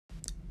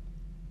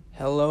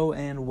Hello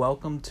and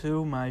welcome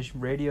to my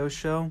radio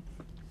show.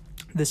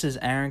 This is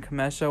Aaron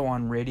Comesso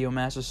on Radio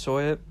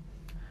Massasoit,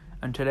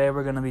 and today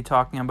we're going to be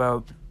talking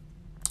about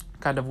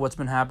kind of what's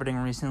been happening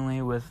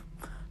recently with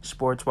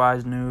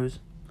sports-wise news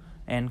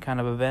and kind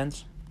of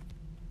events.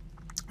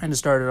 And to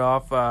start it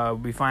off,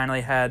 we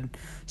finally had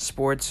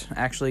sports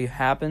actually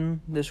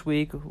happen this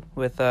week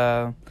with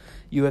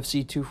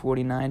UFC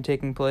 249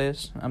 taking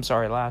place.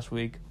 Last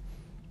week.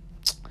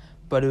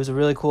 But it was a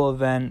really cool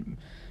event.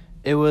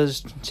 It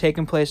was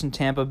taking place in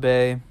Tampa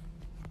Bay,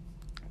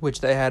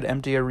 which they had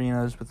empty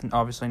arenas with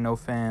obviously no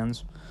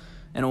fans,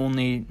 and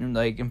only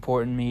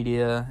important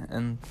media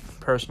and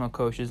personal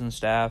coaches and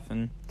staff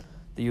and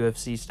the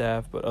UFC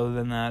staff. But other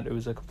than that, it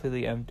was a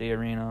completely empty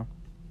arena.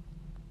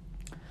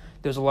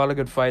 There's a lot of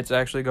good fights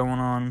actually going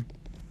on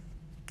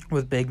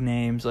with big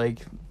names like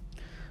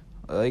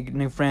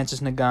Francis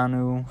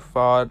Ngannou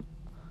fought.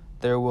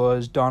 There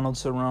was Donald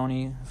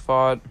Cerrone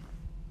fought.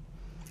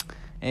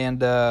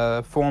 And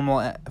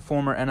former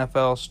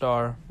NFL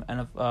star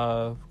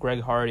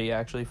Greg Hardy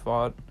actually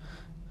fought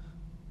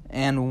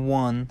and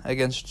won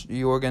against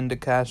Yorgan De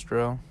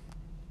Castro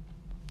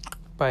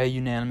by a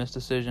unanimous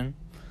decision.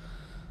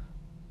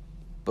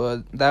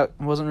 But that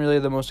wasn't really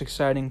the most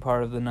exciting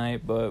part of the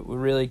night, but what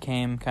really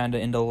came kind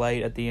of into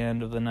light at the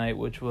end of the night,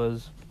 which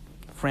was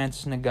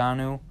Francis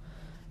Ngannou.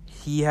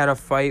 He had a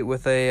fight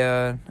with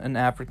another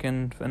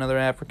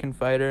African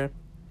fighter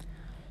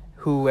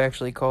who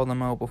actually called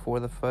him out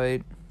before the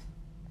fight.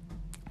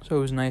 So it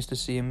was nice to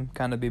see him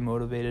kind of be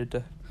motivated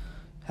to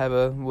have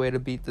a way to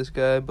beat this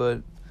guy.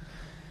 But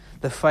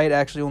the fight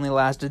actually only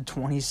lasted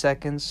 20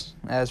 seconds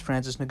as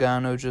Francis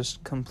Ngannou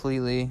just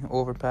completely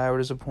overpowered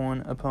his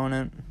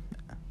opponent.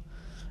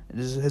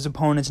 His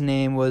opponent's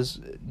name was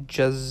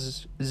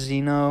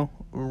Jairzinho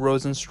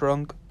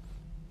Rozenstruik.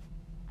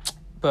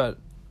 But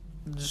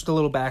just a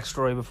little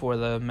backstory before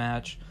the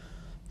match.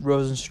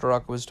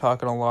 Rozenstruik was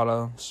talking a lot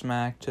of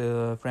smack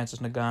to Francis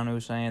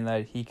Ngannou, saying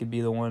that he could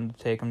be the one to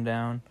take him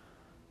down,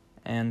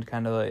 and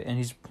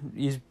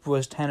he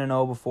was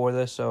 10-0 before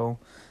this, so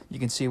you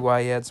can see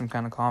why he had some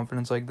kind of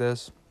confidence like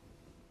this.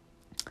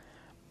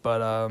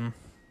 But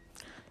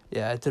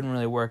it didn't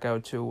really work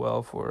out too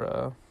well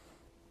for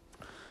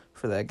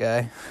that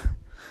guy.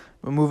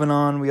 But moving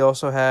on, we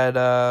also had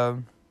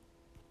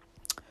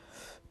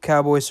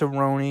Cowboy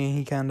Cerrone.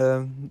 He kind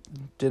of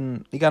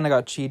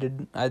got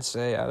cheated, I'd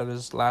say, out of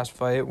his last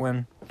fight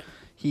when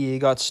he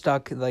got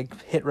stuck,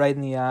 hit right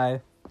in the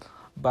eye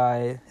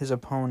by his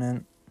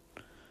opponent.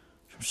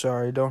 I'm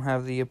sorry, don't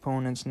have the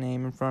opponent's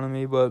name in front of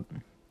me, but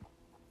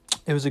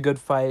it was a good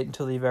fight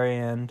until the very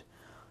end.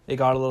 It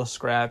got a little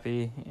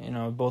scrappy.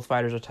 Both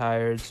fighters are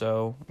tired,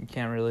 so you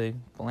can't really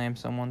blame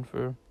someone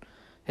for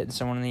hitting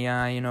someone in the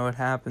eye. It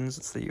happens.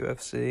 It's the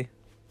UFC.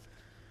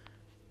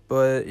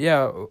 But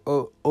yeah,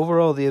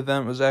 overall the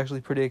event was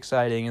actually pretty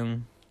exciting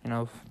and,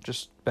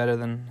 just better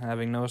than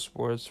having no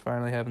sports,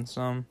 finally having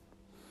some.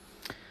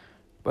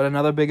 But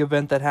another big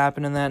event that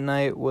happened in that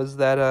night was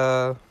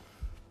that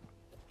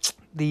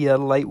the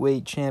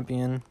lightweight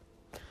champion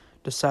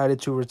decided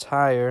to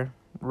retire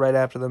right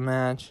after the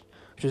match,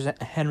 which was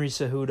Henry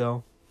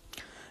Cejudo.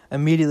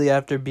 Immediately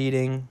after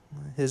beating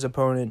his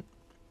opponent,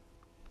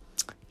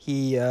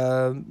 he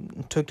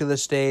took to the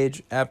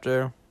stage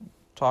after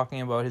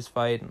talking about his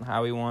fight and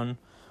how he won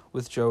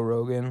with Joe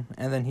Rogan,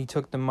 and then he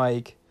took the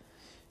mic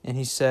and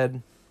he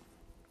said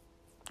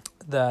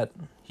that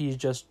he's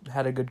just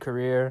had a good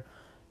career.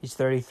 He's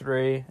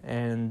 33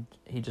 and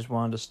he just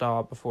wanted to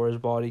stop before his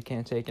body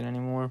can't take it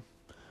anymore,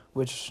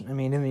 which, in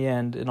the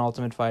end, in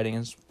Ultimate Fighting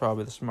is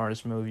probably the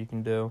smartest move you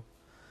can do,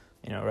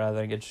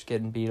 rather than just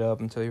getting beat up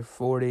until you're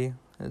 40.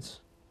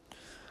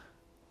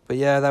 But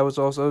yeah, that was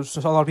also,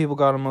 a lot of people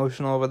got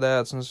emotional over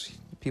that since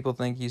people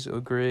think he's so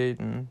great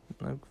and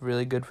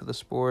really good for the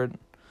sport.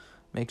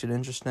 Makes it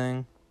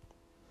interesting.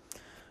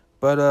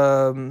 But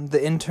the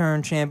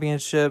intern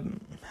championship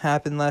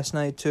happened last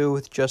night too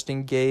with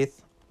Justin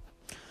Gaethje,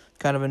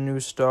 kind of a new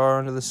star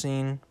onto the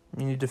scene.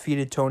 He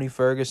defeated Tony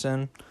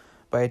Ferguson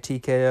by a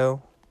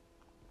TKO.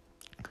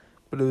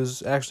 But it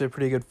was actually a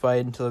pretty good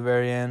fight until the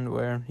very end,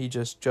 where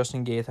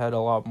Justin Gaethje had a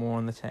lot more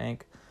in the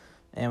tank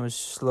and was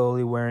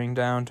slowly wearing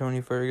down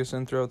Tony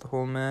Ferguson throughout the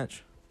whole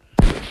match.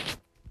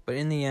 But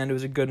in the end, it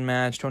was a good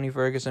match. Tony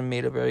Ferguson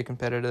made it very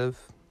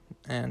competitive,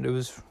 and it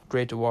was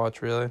great to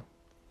watch, really.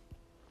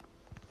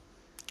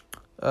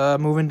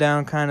 Moving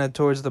down kind of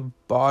towards the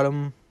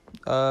bottom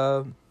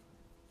of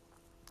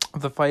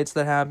the fights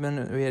that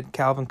happened, we had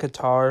Calvin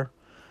Kattar.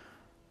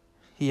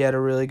 He had a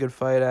really good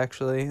fight,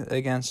 actually,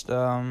 against,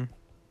 see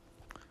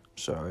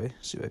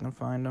if I can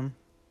find him.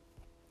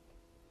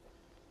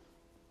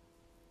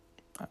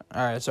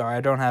 Alright, sorry,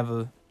 I don't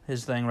have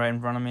his thing right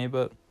in front of me,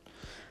 but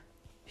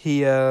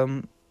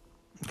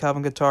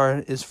Calvin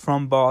Kattar is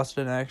from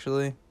Boston,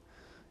 actually,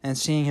 and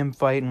seeing him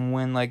fight and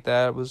win like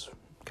that was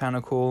kind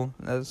of cool.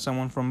 As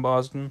someone from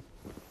Boston,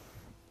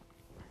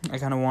 I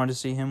kind of wanted to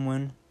see him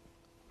win.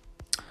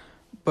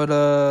 But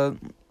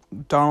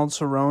Donald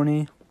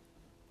Cerrone,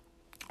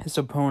 his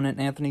opponent,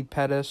 Anthony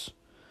Pettis,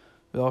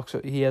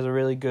 He has a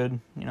really good,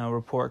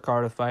 report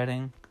card of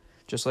fighting.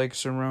 Just like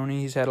Cerrone,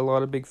 he's had a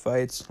lot of big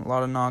fights, a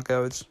lot of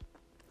knockouts.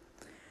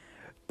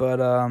 But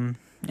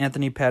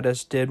Anthony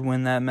Pettis did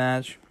win that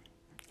match.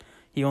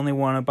 He only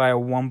won it by a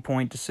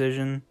 1-point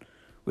decision,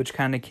 which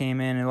kind of came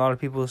in. And a lot of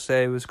people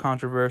say it was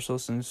controversial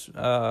since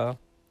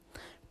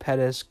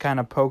Pettis kind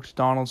of poked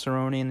Donald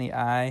Cerrone in the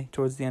eye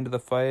towards the end of the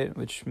fight,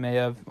 which may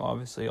have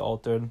obviously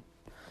altered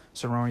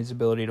Cerrone's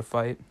ability to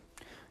fight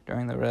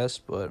during the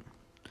rest. But,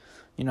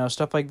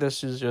 stuff like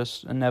this is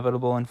just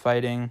inevitable in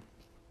fighting.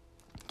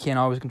 You can't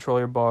always control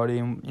your body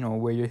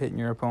and, where you're hitting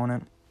your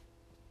opponent.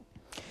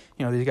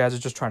 These guys are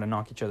just trying to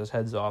knock each other's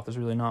heads off. There's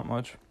really not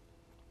much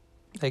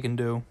they can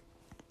do.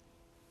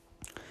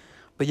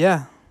 But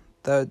yeah,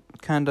 that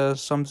kind of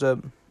sums up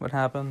what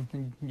happened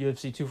in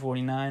UFC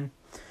 249,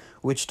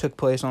 which took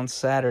place on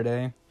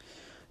Saturday.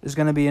 There's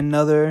going to be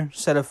another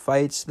set of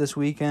fights this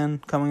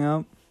weekend coming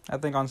up, I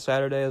think on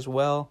Saturday as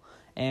well,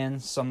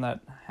 and some that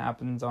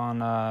happens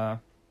on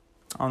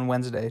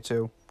Wednesday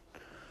too.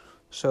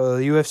 So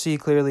the UFC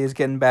clearly is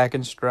getting back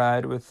in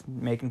stride with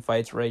making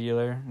fights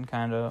regular and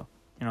kind of,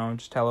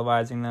 just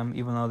televising them,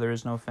 even though there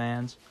is no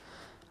fans.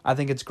 I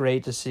think it's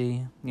great to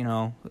see,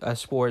 a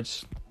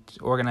sports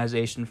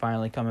organization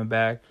finally coming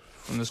back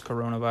from this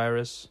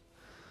coronavirus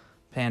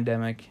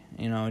pandemic,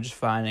 just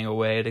finding a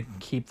way to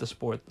keep the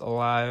sport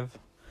alive.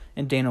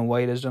 And Dana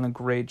White has done a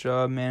great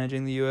job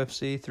managing the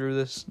UFC through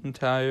this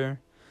entire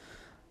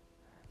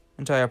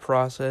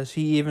process.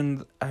 I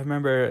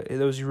remember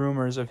there was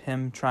rumors of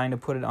him trying to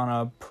put it on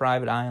a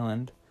private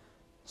island.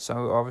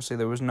 So obviously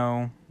there was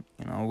no,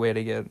 way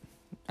to get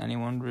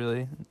anyone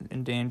really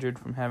endangered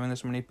from having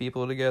this many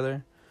people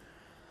together.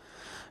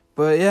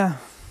 But yeah,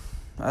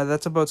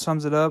 that's about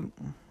sums it up.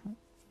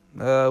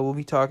 We'll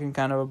be talking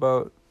kind of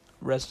about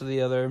rest of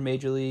the other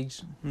major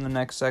leagues in the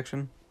next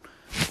section.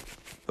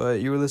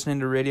 But you were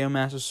listening to Radio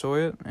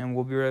Massasoit, and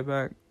we'll be right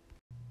back.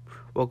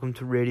 Welcome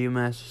to Radio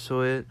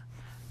Massasoit.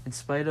 In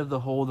spite of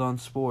the hold on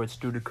sports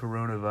due to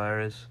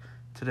coronavirus,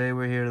 today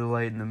we're here to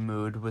lighten the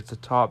mood with the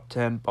top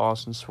 10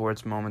 Boston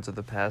sports moments of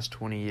the past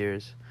 20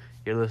 years.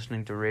 You're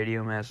listening to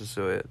Radio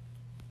Massasoit.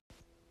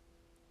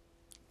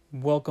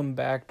 Welcome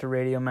back to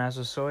Radio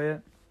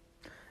Massasoit.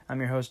 I'm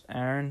your host,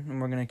 Aaron,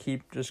 and we're going to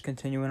keep just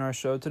continuing our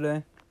show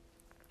today.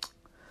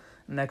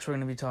 Next, we're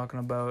going to be talking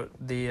about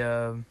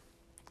the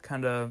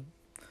kind of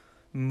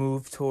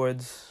move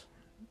towards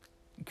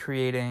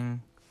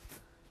creating,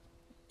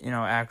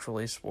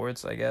 actually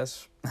sports, I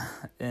guess,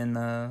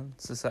 in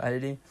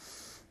society.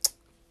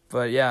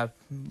 But yeah,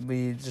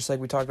 we just like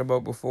we talked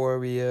about before,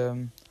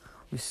 the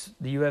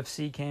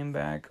UFC came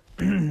back.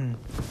 It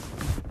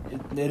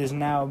is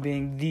now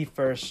being the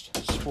first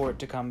sport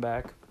to come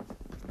back.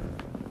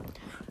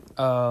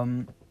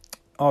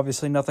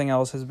 Obviously, nothing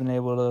else has been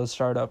able to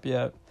start up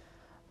yet.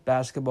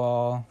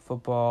 Basketball,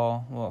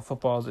 football. Well,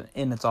 football's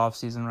in its off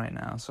season right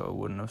now, so it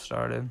wouldn't have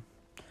started.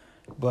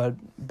 But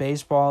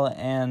baseball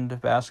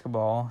and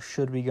basketball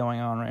should be going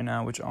on right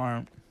now, which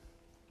aren't.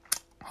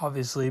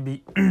 Obviously,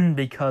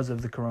 because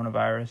of the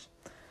coronavirus.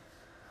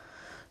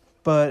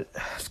 But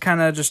it's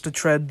kind of just a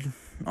tread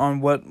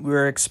on what we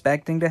were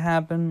expecting to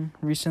happen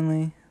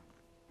recently.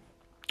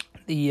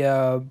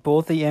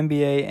 Both the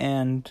NBA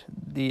and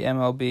the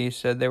MLB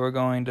said they were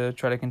going to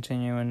try to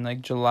continue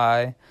in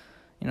July,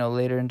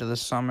 later into the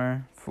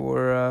summer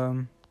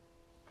for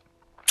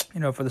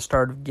for the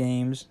start of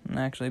games and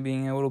actually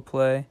being able to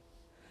play.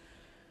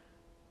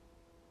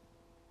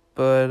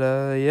 But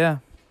yeah,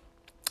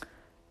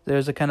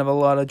 there's a kind of a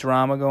lot of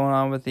drama going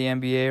on with the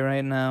NBA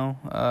right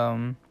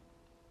now.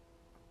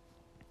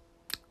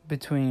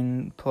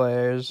 Between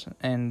players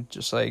and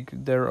just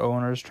their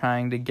owners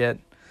trying to get,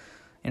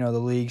 the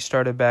league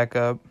started back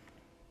up.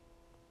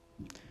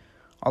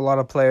 A lot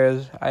of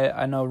players,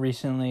 I know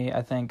recently,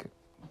 I think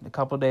a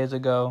couple days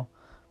ago,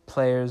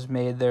 players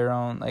made their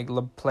own,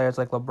 players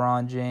like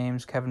LeBron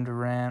James, Kevin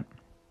Durant,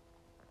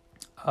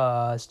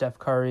 Steph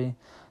Curry,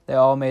 they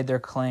all made their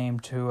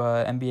claim to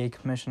NBA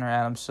Commissioner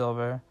Adam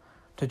Silver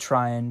to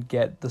try and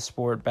get the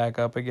sport back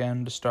up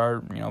again to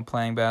start,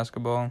 playing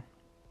basketball.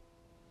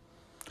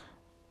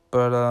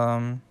 But,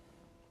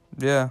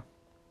 yeah.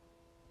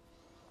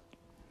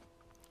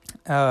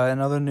 In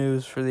other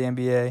news for the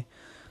NBA,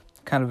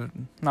 kind of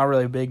not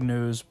really big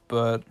news,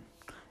 but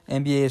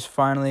NBA is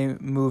finally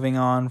moving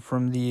on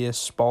from the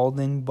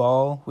Spalding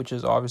ball, which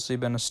has obviously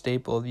been a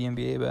staple of the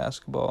NBA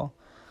basketball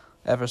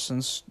ever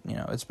since,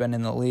 it's been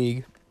in the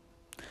league.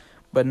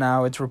 But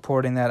now it's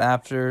reporting that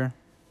after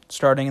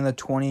starting in the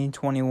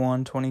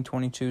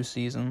 2021-2022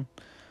 season,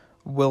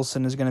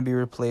 Wilson is going to be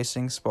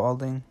replacing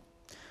Spalding.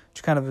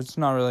 Which it's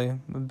not really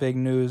big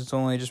news. It's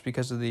only just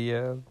because of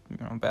the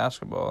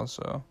basketball.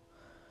 So,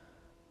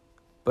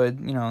 but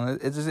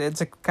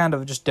it's a kind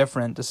of just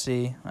different to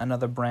see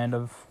another brand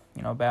of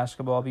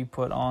basketball be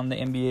put on the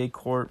NBA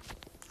court,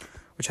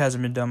 which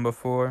hasn't been done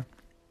before.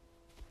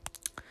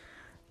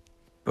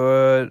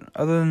 But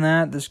other than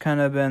that, there's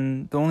kind of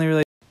been the only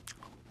really.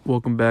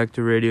 Welcome back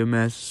to Radio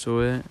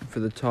Massasoit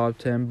for the top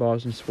 10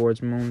 Boston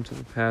sports moments of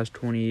the past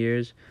 20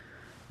 years.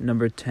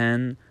 Number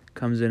 10.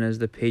 comes in as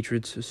the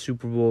Patriots'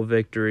 Super Bowl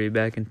victory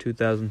back in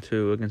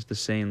 2002 against the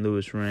St.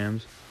 Louis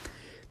Rams.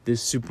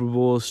 This Super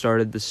Bowl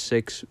started the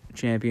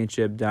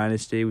 6-championship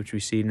dynasty, which we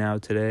see now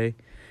today,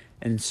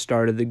 and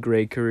started the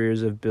great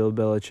careers of Bill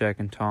Belichick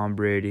and Tom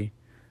Brady.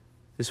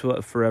 This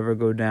will forever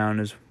go down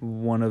as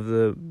one of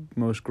the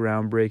most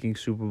groundbreaking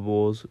Super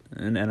Bowls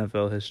in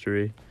NFL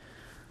history.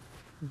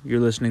 You're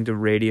listening to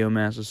Radio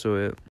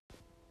Massasoit.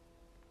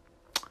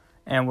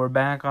 And we're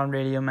back on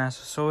Radio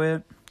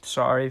Massasoit.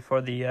 Sorry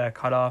for the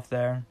cutoff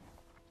there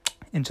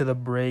into the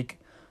break.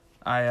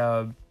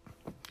 I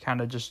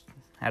kind of just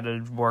had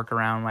to work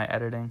around my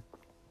editing.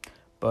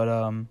 But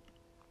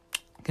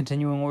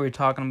continuing what we were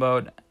talking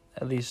about,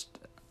 at least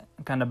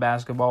kind of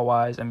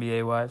basketball-wise,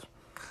 NBA-wise.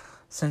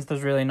 Since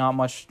there's really not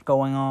much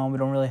going on, we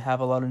don't really have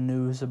a lot of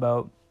news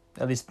about,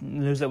 at least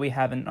news that we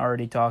haven't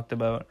already talked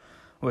about,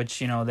 which,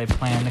 they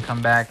plan to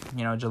come back,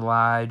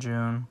 July,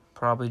 June,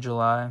 probably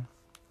July.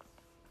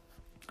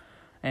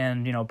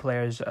 And,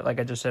 players, like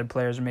I just said,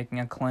 players are making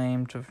a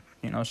claim to,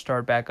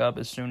 start back up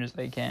as soon as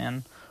they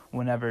can,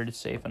 whenever it's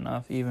safe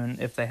enough, even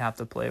if they have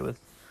to play with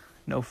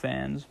no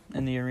fans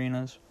in the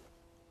arenas.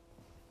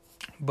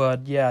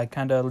 But, yeah,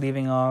 kind of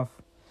leaving off.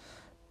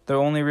 The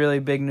only really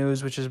big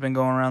news which has been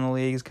going around the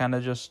league is kind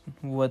of just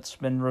what's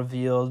been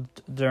revealed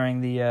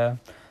during the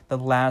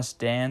Last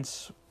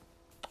Dance,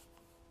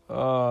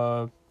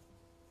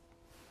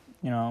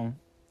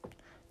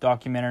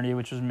 documentary,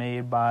 which was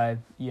made by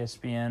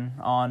ESPN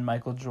on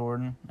Michael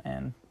Jordan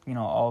and,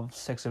 all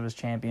 6 of his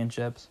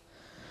championships.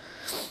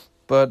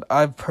 But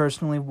I've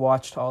personally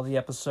watched all the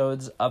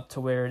episodes up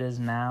to where it is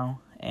now,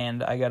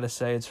 and I gotta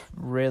say it's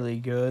really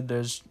good.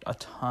 There's a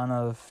ton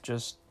of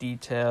just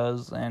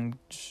details and,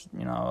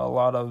 a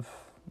lot of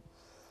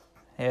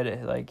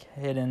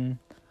hidden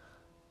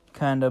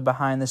kind of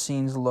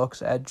behind-the-scenes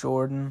looks at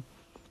Jordan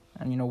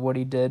and, what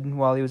he did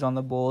while he was on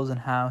the Bulls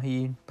and how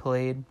he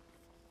played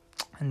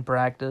in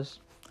practice.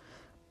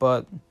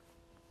 But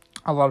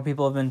a lot of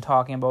people have been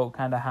talking about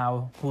kind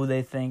of who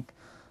they think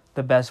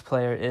the best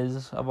player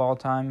is of all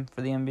time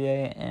for the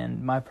NBA,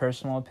 and my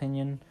personal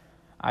opinion,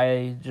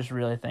 I just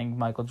really think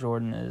Michael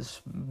Jordan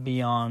is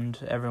beyond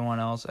everyone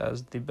else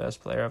as the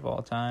best player of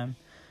all time,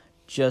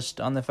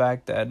 just on the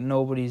fact that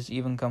nobody's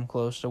even come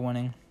close to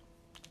winning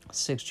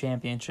 6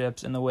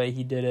 championships in the way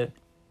he did it,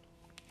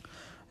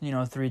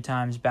 3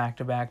 times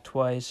back-to-back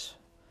twice.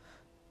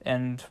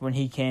 And when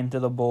he came to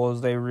the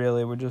Bulls, they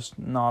really were just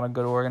not a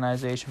good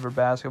organization for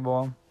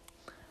basketball.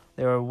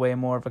 They were way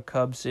more of a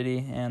Cub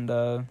city and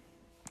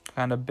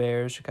kind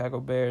of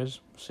Chicago Bears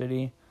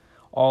city,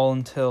 all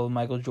until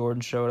Michael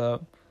Jordan showed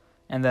up.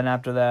 And then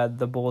after that,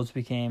 the Bulls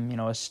became,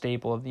 a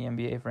staple of the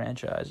NBA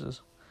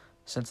franchises,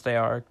 since they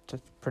are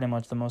pretty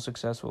much the most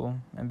successful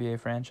NBA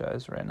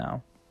franchise right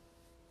now.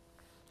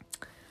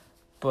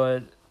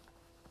 But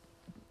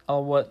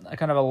what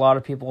kind of a lot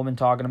of people have been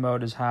talking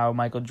about is how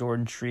Michael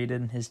Jordan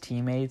treated his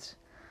teammates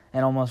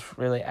and almost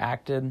really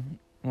acted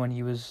when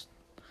he was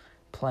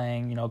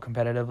playing,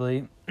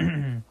 competitively.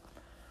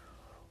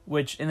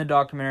 Which in the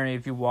documentary,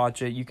 if you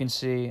watch it, you can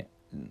see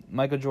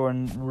Michael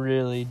Jordan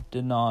really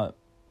did not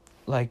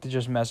like to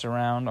just mess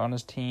around on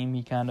his team.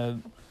 He kind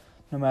of,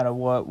 no matter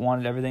what,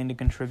 wanted everything to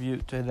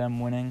contribute to them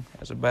winning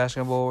as a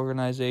basketball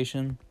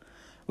organization,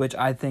 which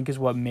I think is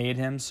what made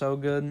him so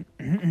good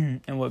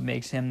and what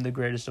makes him the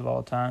greatest of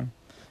all time,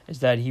 is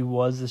that he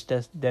was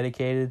this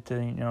dedicated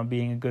to,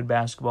 being a good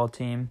basketball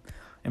team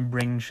and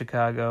bringing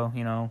Chicago,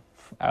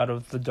 out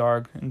of the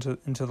dark into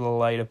the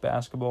light of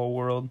basketball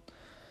world.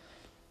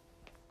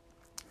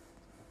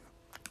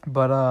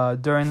 But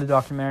during the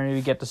documentary,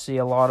 we get to see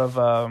a lot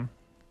of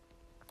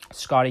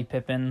Scottie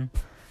Pippen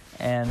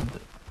and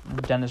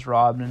Dennis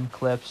Rodman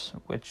clips,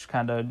 which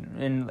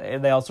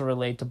they also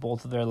relate to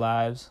both of their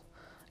lives,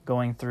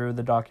 going through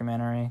the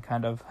documentary,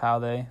 kind of how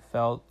they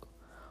felt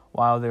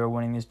while they were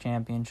winning these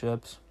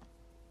championships.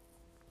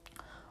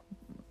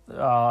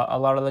 A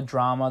lot of the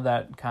drama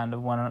that kind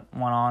of went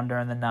on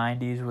during the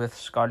 90s with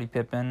Scottie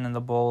Pippen and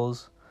the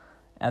Bulls,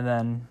 and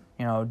then,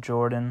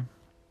 Jordan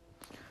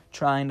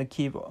trying to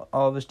keep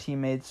all of his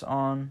teammates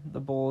on the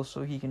Bulls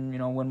so he can,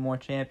 win more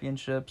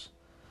championships.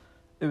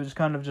 It was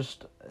kind of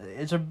just,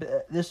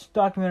 this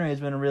documentary has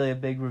been really a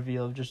big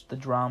reveal of just the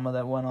drama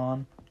that went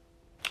on,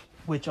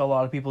 which a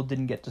lot of people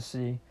didn't get to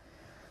see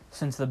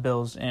since the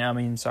Bulls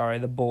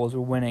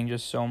were winning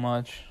just so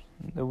much.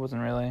 There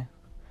wasn't really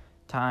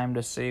time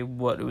to see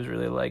what it was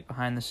really like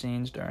behind the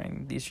scenes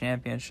during these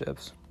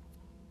championships.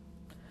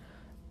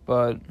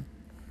 But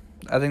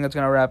I think that's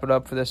going to wrap it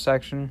up for this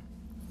section.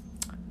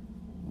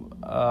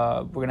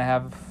 We're going to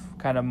have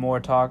kind of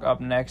more talk up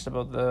next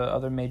about the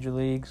other major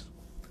leagues.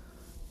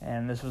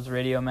 And this was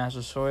Radio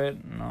Massasoit,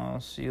 and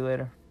I'll see you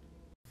later.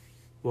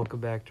 Welcome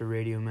back to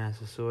Radio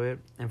Massasoit.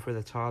 And for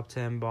the top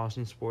 10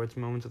 Boston sports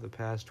moments of the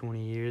past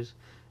 20 years,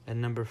 at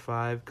number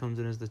 5 comes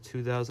in as the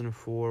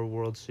 2004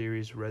 World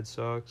Series Red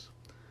Sox.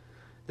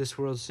 This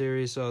World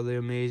Series saw the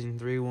amazing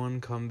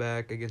 3-1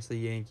 comeback against the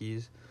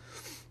Yankees,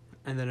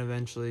 and then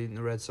eventually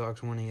the Red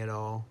Sox winning it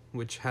all,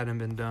 which hadn't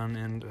been done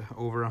in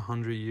over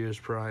 100 years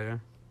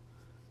prior.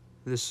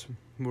 this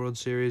World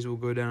Series will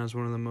go down as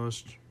one of the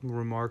most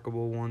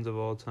remarkable ones of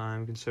all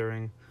time,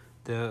 considering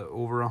the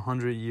over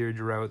 100-year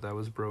drought that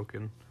was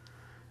broken.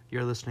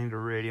 You're listening to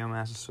Radio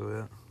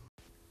Massasoit.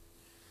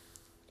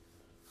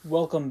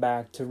 Welcome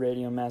back to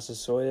Radio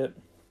Massasoit.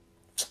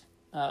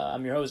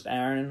 I'm your host,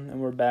 Aaron,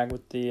 and we're back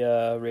with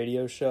the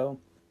radio show.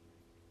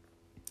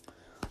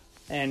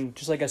 And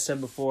just like I said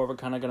before, we're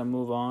kind of going to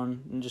move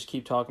on and just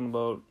keep talking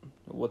about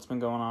what's been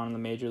going on in the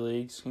major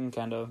leagues and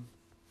kind of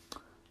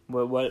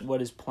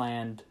what is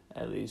planned,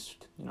 at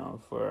least,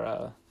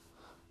 for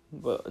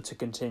to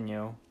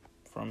continue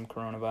from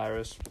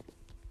coronavirus.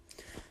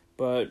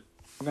 But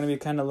we're going to be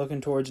kind of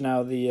looking towards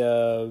now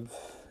the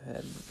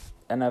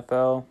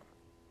NFL,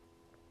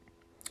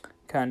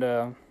 kind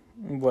of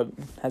what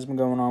has been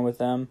going on with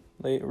them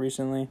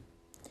recently.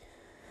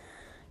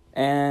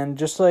 And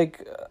just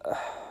like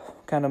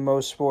kind of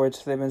most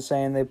sports, they've been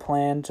saying they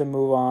plan to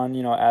move on,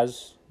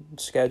 as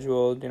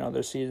scheduled.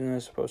 Their season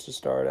is supposed to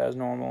start as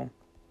normal.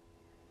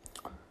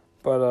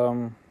 But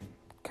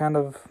kind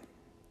of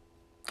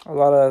a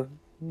lot of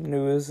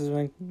news has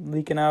been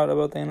leaking out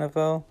about the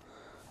NFL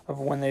of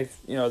when they've,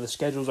 the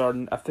schedules are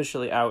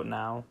officially out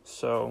now.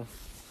 So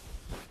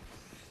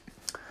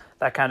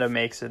that kind of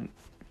makes it,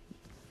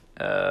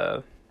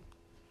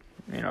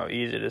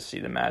 easy to see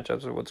the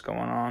matchups of what's going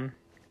on.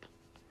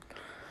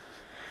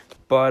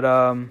 But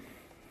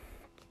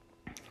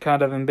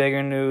kind of in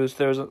bigger news,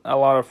 there's a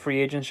lot of free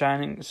agent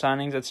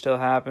signings that still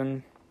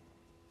happen.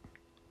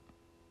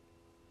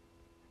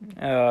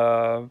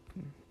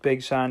 Big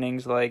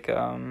signings like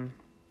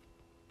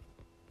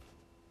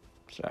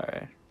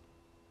sorry,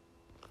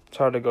 it's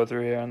hard to go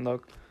through here and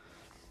look.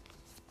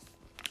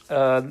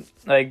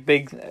 Like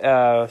big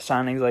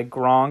signings like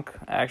Gronk.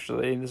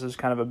 Actually, this is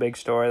kind of a big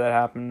story that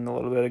happened a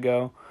little bit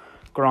ago.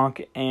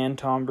 Gronk and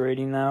Tom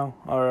Brady now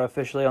are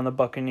officially on the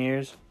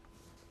Buccaneers,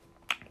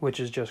 which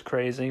is just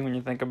crazy when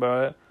you think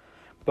about it.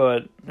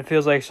 But it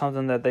feels like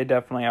something that they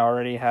definitely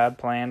already had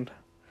planned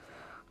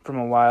from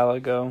a while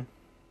ago.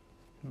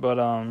 But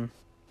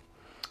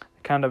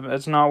kind of,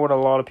 it's not what a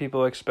lot of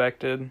people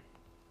expected.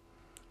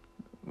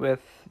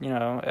 With,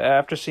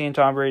 after seeing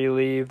Tom Brady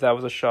leave, that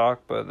was a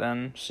shock. But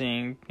then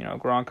seeing,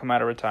 Gronk come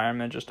out of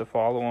retirement just to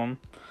follow him,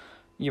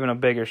 even a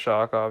bigger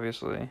shock,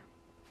 obviously.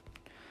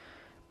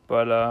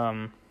 But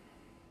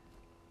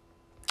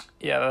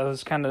yeah, that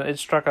was kind of, it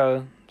struck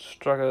a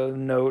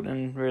note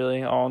in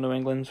really all New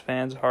England's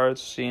fans'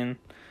 hearts, seeing,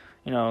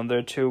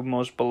 their two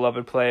most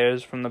beloved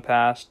players from the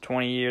past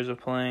 20 years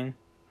of playing,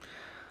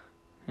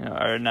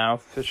 are now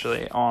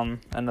officially on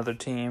another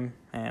team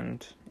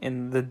and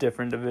in the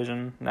different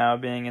division, now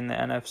being in the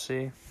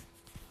NFC.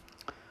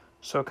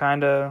 So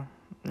kind of,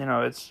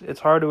 it's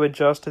hard to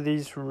adjust to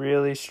these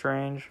really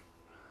strange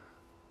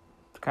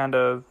kind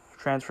of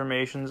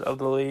transformations of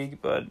the league,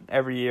 but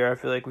every year I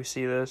feel like we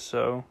see this,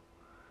 so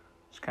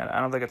it's kind of, I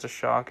don't think it's a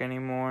shock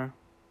anymore.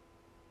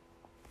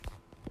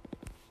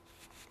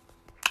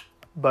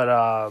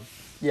 But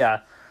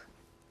yeah,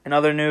 in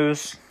other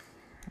news,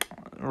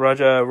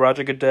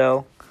 Roger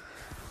Goodell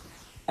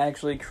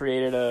actually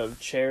created a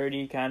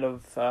charity kind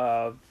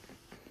of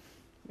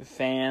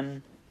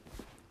fan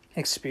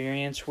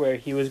experience where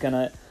he was going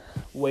to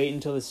wait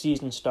until the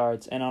season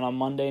starts, and on a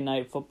Monday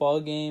night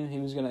football game, he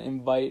was going to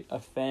invite a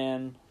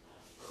fan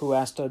who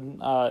has to,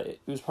 it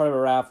was part of a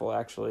raffle,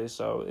 actually,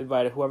 so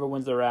whoever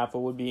wins the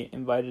raffle would be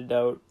invited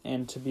out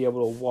and to be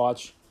able to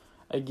watch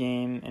a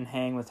game and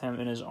hang with him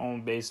in his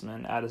own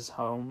basement at his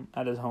home.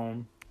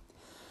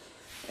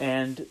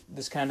 And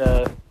this kind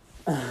of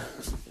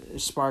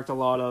sparked a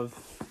lot of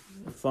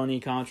funny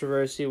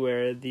controversy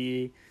where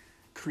the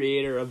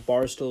creator of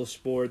Barstool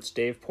Sports,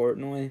 Dave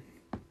Portnoy,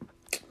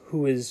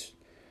 who is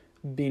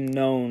being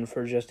known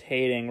for just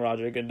hating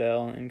Roger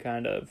Goodell and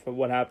kind of for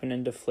what happened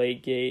in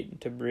Deflategate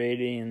to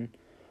Brady and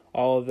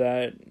all of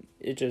that,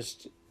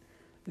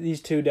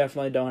 these two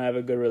definitely don't have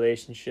a good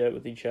relationship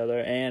with each other,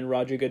 and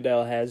Roger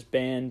Goodell has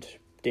banned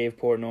Dave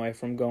Portnoy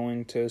from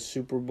going to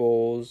Super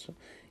Bowls,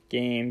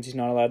 games. He's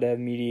not allowed to have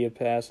media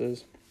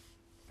passes.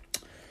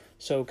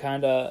 So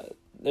kind of,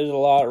 there's a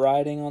lot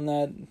riding on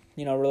that,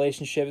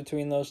 relationship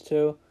between those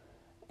two.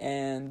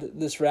 And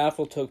this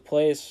raffle took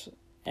place,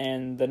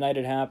 and the night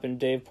it happened,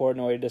 Dave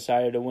Portnoy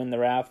decided to win the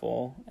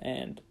raffle,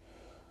 and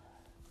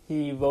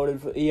he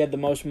had the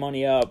most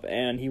money up,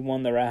 and he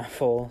won the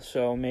raffle,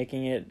 so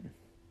making it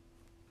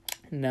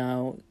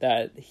now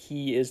that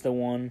he is the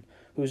one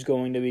who's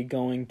going to be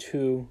going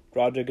to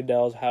Roger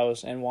Goodell's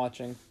house and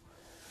watching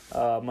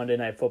Monday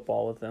Night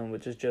Football with him,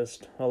 which is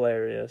just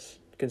hilarious,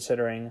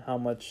 considering how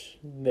much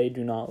they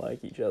do not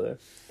like each other.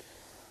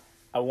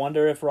 I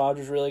wonder if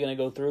Roger's really going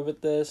to go through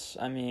with this.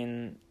 I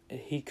mean,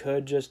 he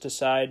could just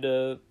decide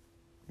to,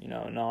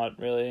 not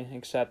really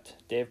accept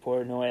Dave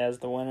Portnoy as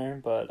the winner,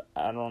 but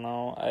I don't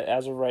know.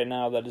 As of right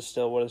now, that is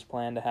still what is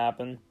planned to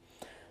happen.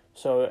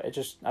 So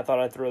I thought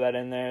I'd throw that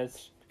in there.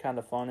 It's kind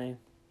of funny.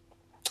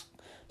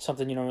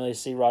 Something you don't really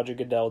see Roger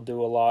Goodell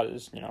do a lot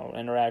is,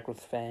 interact with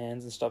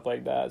fans and stuff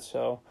like that.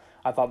 So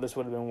I thought this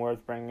would have been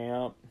worth bringing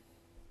up.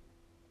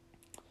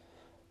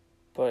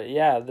 But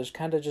yeah, there's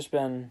kind of just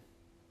been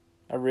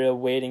a real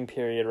waiting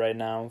period right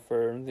now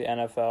for the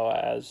NFL,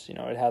 as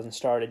it hasn't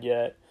started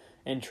yet,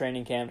 and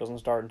training camp doesn't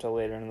start until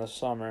later in the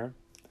summer.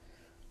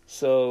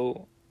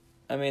 So,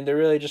 they're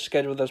really just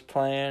scheduled as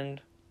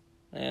planned,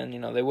 and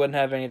they wouldn't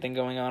have anything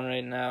going on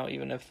right now,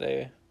 even if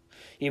the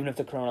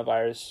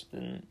coronavirus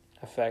didn't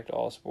affect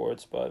all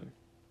sports. But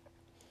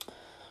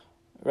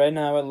right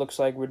now, it looks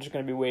like we're just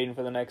going to be waiting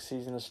for the next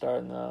season to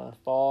start in the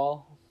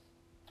fall,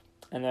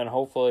 and then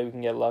hopefully we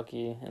can get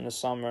lucky in the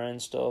summer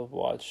and still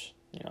watch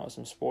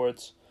some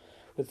sports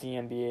with the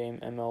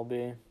NBA and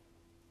MLB.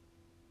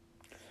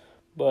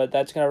 But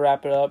that's going to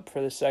wrap it up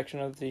for this section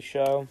of the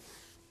show.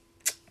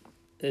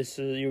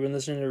 You've been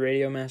listening to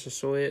Radio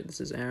Massasoit.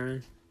 This is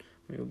Aaron.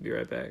 We'll be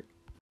right back.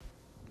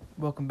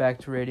 Welcome back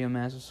to Radio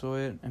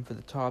Massasoit, and for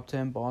the top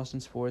 10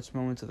 Boston sports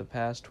moments of the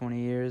past 20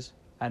 years,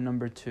 at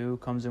number 2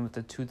 comes in with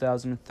the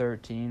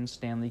 2013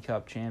 Stanley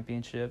Cup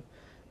Championship,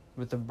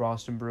 with the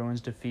Boston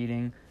Bruins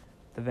defeating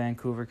the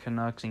Vancouver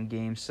Canucks in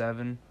Game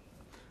 7.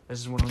 This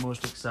is one of the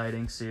most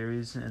exciting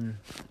series in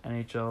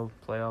NHL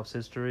playoffs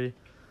history,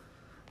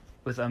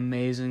 with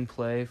amazing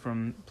play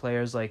from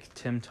players like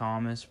Tim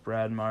Thomas,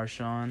 Brad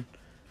Marchand,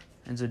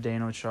 and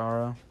Zdeno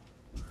Chara.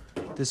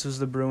 This was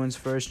the Bruins'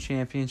 first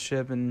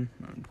championship in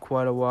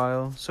quite a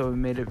while, so it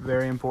made it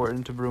very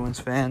important to Bruins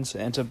fans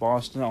and to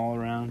Boston all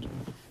around.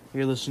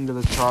 You're listening to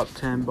the top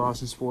 10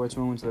 Boston sports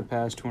moments of the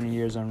past 20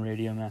 years on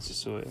Radio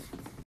Massasoit.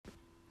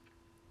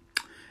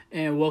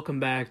 And welcome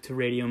back to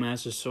Radio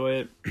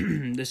Massasoit.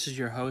 This is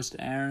your host,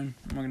 Aaron.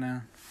 We're going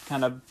to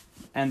kind of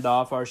end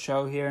off our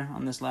show here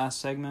on this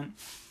last segment.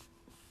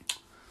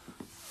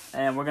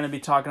 And we're going to be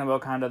talking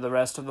about kind of the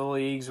rest of the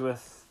leagues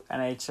with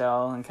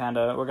NHL, and kind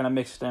of we're going to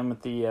mix them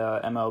with the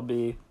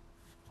MLB,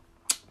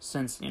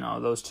 since,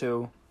 those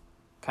two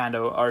kind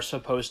of are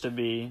supposed to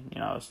be,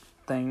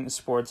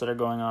 sports that are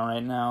going on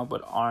right now,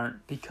 but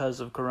aren't because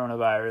of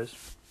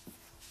coronavirus.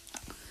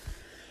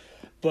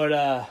 But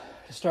to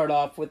start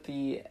off with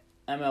the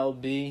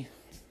MLB,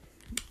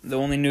 the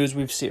only news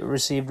we've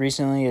received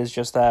recently is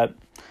just that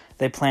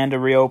they plan to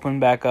reopen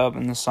back up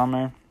in the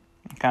summer,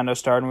 kind of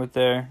starting with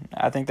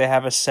I think they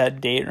have a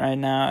set date right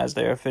now as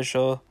their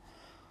official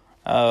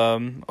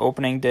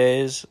opening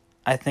days.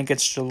 I think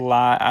it's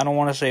July. I don't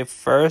want to say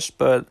 1st,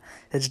 but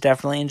it's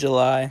definitely in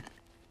July.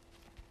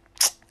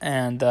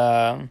 And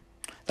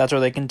that's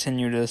where they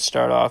continue to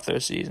start off their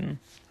season.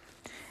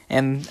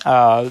 And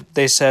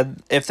they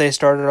said if they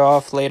started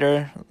off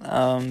later,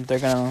 they're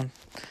going to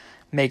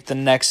make the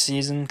next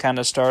season kind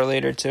of start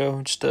later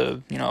too, just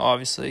to,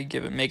 obviously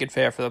make it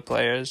fair for the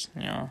players,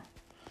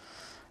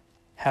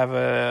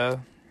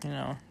 have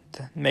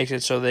makes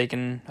it so they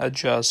can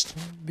adjust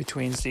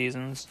between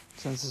seasons,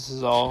 since this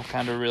is all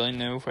kind of really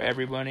new for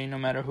everybody, no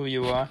matter who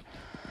you are.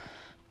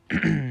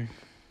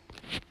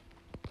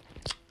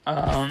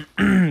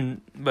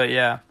 But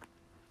yeah,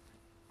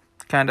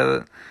 kind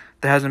of,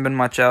 there hasn't been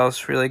much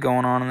else really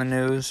going on in the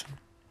news.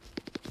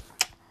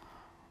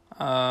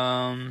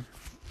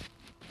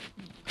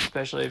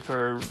 Especially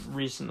for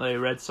recently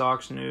Red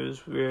Sox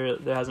news, there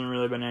hasn't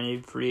really been any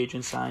free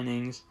agent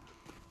signings,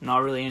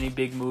 not really any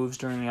big moves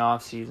during the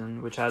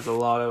offseason, which has a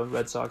lot of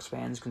Red Sox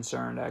fans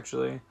concerned,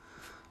 actually.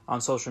 On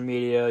social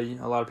media,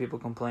 a lot of people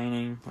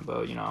complaining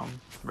about,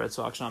 Red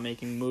Sox not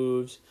making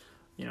moves,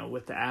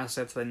 with the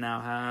assets they now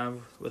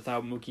have,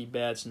 without Mookie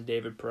Betts and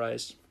David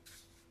Price.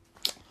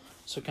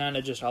 So kind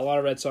of just a lot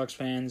of Red Sox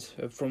fans,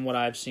 from what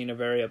I've seen, are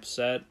very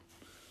upset,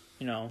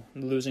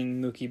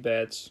 losing Mookie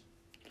Betts,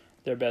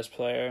 their best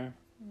player,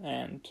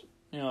 and,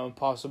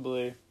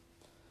 possibly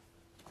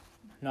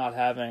not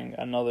having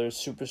another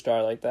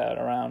superstar like that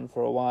around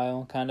for a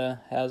while kind of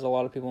has a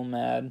lot of people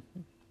mad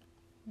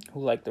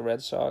who like the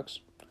Red Sox.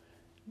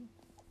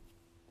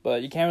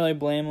 But you can't really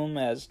blame them,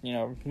 as,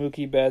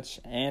 Mookie Betts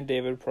and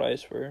David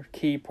Price were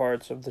key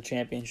parts of the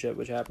championship,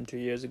 which happened 2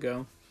 years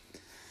ago.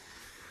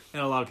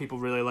 And a lot of people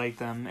really like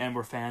them and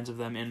were fans of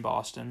them in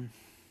Boston.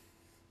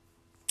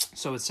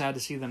 So it's sad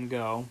to see them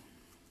go.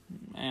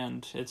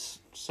 And it's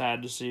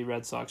sad to see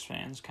Red Sox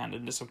fans kind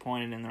of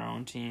disappointed in their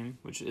own team,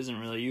 which isn't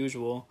really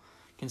usual,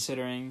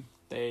 considering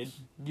they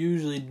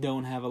usually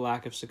don't have a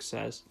lack of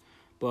success.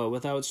 But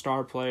without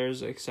star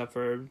players, except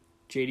for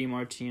JD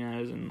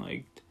Martinez and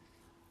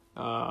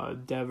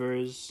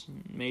Devers,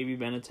 maybe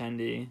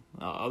Benintendi,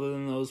 other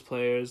than those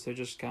players, there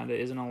just kind of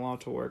isn't a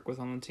lot to work with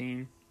on the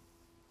team,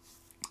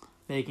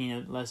 making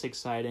it less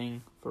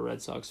exciting for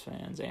Red Sox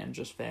fans and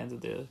just fans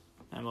of the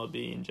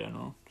MLB in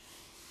general.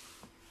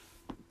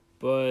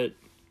 But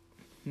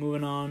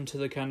moving on to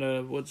the kind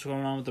of what's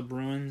going on with the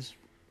Bruins.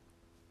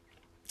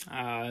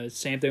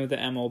 Same thing with the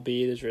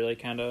MLB. There's really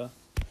kind of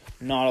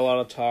not a lot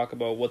of talk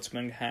about what's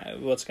going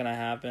to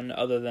happen,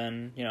 other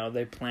than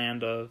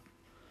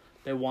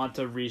they want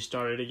to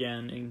restart it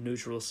again in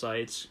neutral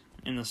sites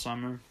in the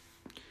summer.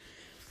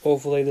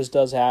 Hopefully this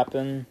does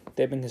happen.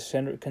 They've been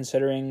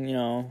considering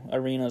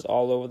arenas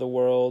all over the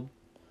world,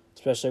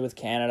 especially with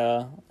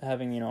Canada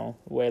having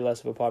way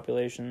less of a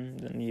population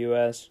than the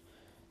U.S.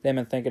 They've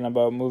been thinking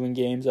about moving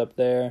games up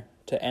there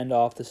to end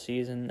off the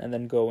season and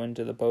then go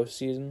into the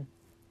postseason.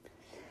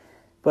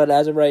 But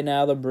as of right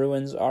now, the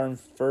Bruins are in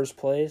first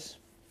place.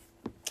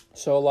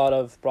 So a lot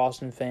of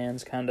Boston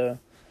fans kind of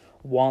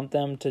want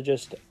them to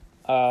just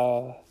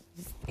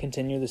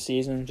continue the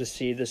season, just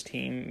see this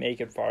team make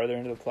it farther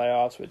into the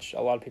playoffs, which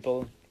a lot of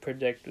people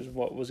predict is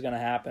what was going to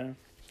happen.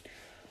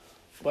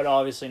 But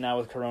obviously now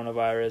with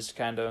coronavirus,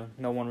 kind of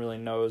no one really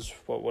knows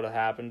what would have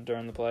happened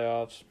during the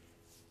playoffs.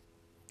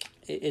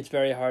 It's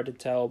very hard to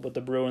tell, but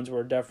the Bruins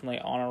were definitely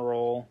on a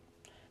roll.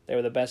 They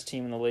were the best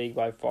team in the league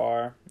by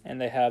far,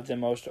 and they have the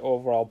most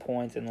overall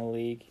points in the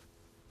league,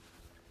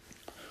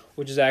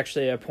 which is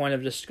actually a point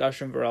of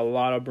discussion for a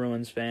lot of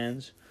Bruins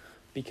fans,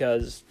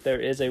 because there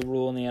is a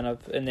rule in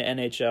the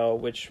NHL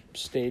which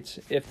states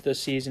if the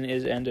season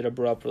is ended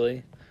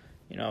abruptly,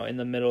 in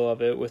the middle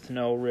of it with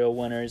no real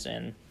winners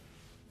and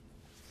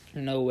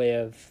no way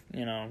of,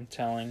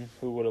 telling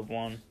who would have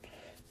won,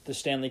 the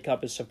Stanley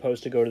Cup is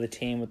supposed to go to the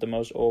team with the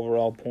most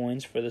overall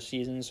points for the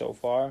season so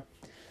far.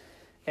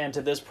 And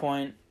to this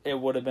point, it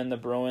would have been the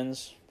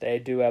Bruins. They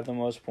do have the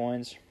most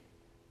points.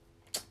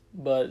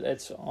 But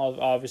it's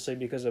obviously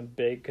because of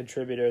big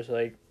contributors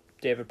like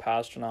David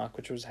Pastrnak,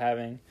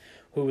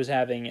 who was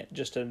having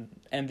just an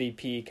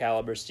MVP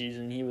caliber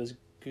season.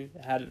 He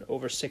had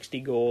over 60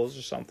 goals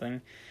or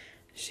something.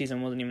 The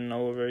season wasn't even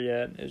over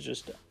yet.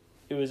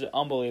 It was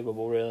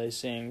unbelievable, really,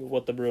 seeing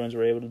what the Bruins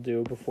were able to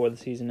do before the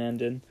season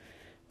ended.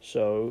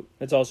 So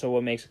it's also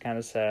what makes it kind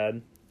of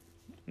sad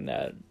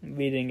that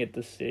we didn't get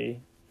to see,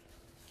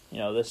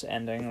 this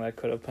ending that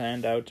could have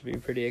panned out to be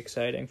pretty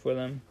exciting for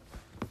them.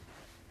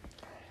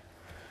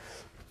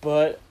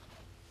 But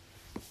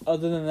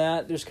other than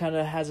that, there's kind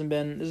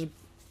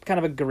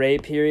of a gray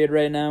period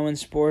right now in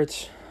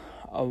sports.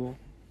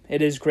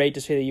 It is great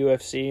to see the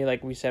UFC,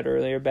 like we said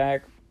earlier,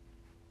 back.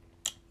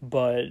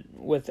 But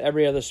with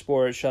every other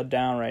sport shut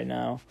down right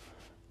now,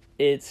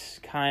 it's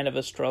kind of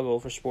a struggle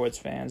for sports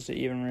fans to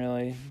even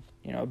really,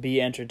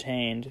 be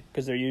entertained,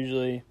 because they're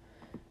usually,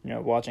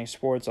 watching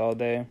sports all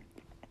day.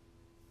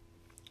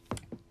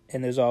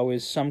 And there's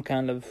always some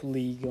kind of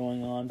league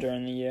going on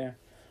during the year.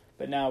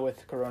 But now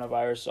with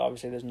coronavirus,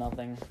 obviously there's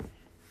nothing.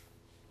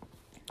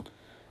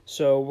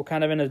 So we're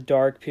kind of in a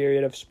dark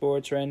period of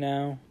sports right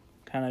now,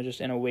 kind of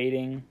just in a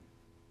waiting,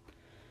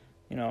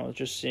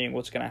 just seeing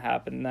what's going to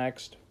happen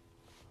next.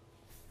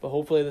 But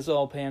hopefully this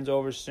all pans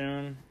over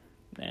soon,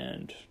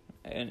 and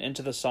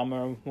into the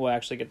summer we'll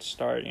actually get to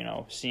start,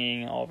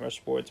 seeing all of our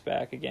sports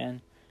back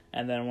again.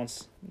 And then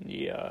once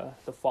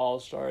the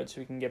fall starts,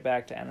 we can get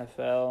back to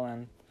NFL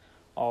and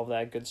all of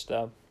that good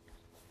stuff.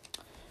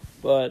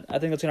 But I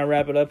think that's going to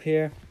wrap it up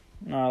here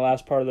in our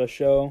last part of the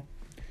show.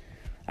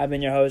 I've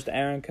been your host,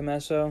 Aaron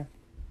Camesso.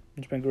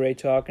 It's been great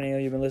talking to you.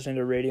 You've been listening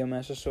to Radio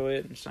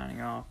Massasoit, and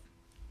signing off.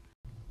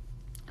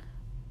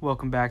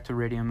 Welcome back to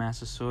Radio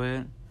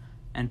Massasoit.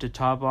 And to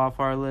top off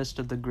our list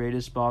of the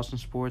greatest Boston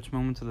sports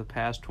moments of the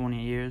past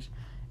 20 years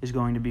is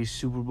going to be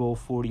Super Bowl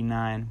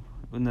 49,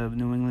 when the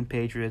New England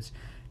Patriots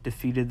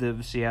defeated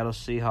the Seattle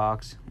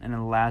Seahawks in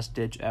a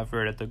last-ditch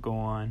effort at the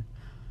goal line.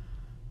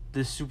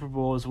 This Super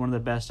Bowl is one of the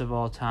best of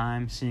all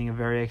time, seeing a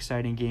very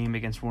exciting game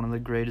against one of the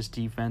greatest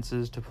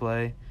defenses to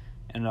play,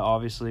 and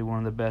obviously one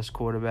of the best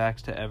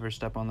quarterbacks to ever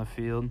step on the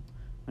field,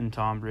 in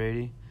Tom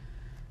Brady.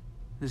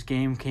 This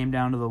game came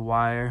down to the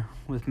wire,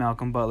 with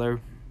Malcolm Butler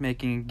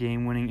making a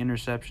game-winning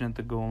interception at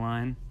the goal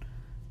line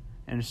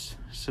and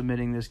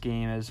submitting this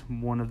game as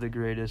one of the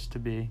greatest to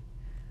be.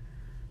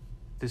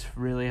 This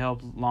really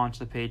helped launch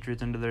the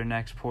Patriots into their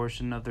next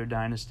portion of their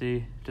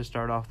dynasty to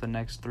start off the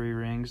next 3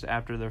 rings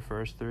after their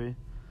first 3.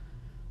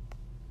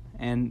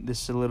 And this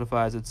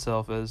solidifies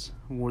itself as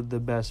one of the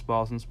best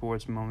Boston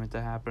sports moments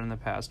to happen in the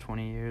past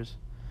 20 years.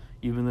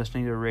 You've been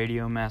listening to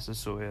Radio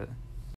Massasoit.